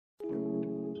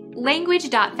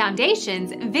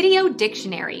Language.Foundation's Video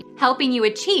Dictionary, helping you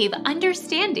achieve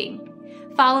understanding.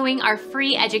 Following our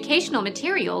free educational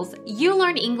materials, you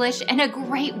learn English in a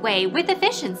great way with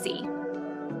efficiency.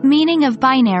 Meaning of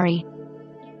binary.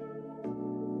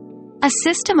 A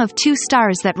system of two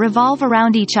stars that revolve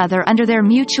around each other under their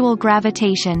mutual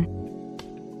gravitation.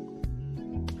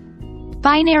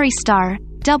 Binary star,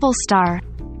 double star.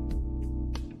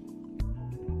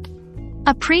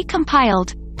 A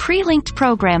pre-compiled, pre-linked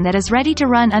program that is ready to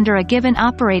run under a given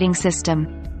operating system.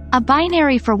 A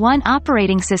binary for one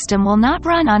operating system will not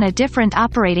run on a different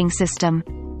operating system.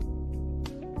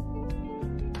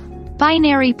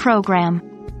 Binary program.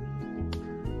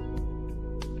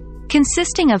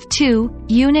 Consisting of two,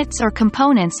 units or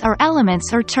components or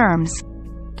elements or terms.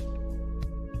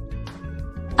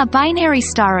 A binary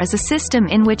star is a system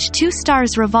in which two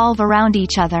stars revolve around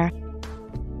each other.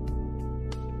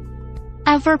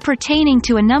 Ever pertaining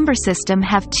to a number system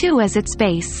have 2 as its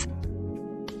base.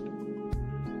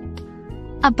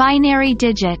 A binary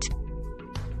digit.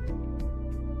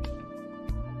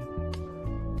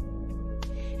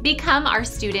 Become our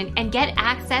student and get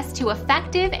access to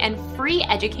effective and free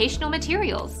educational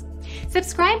materials.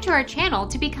 Subscribe to our channel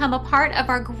to become a part of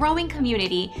our growing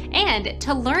community and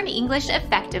to learn English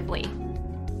effectively.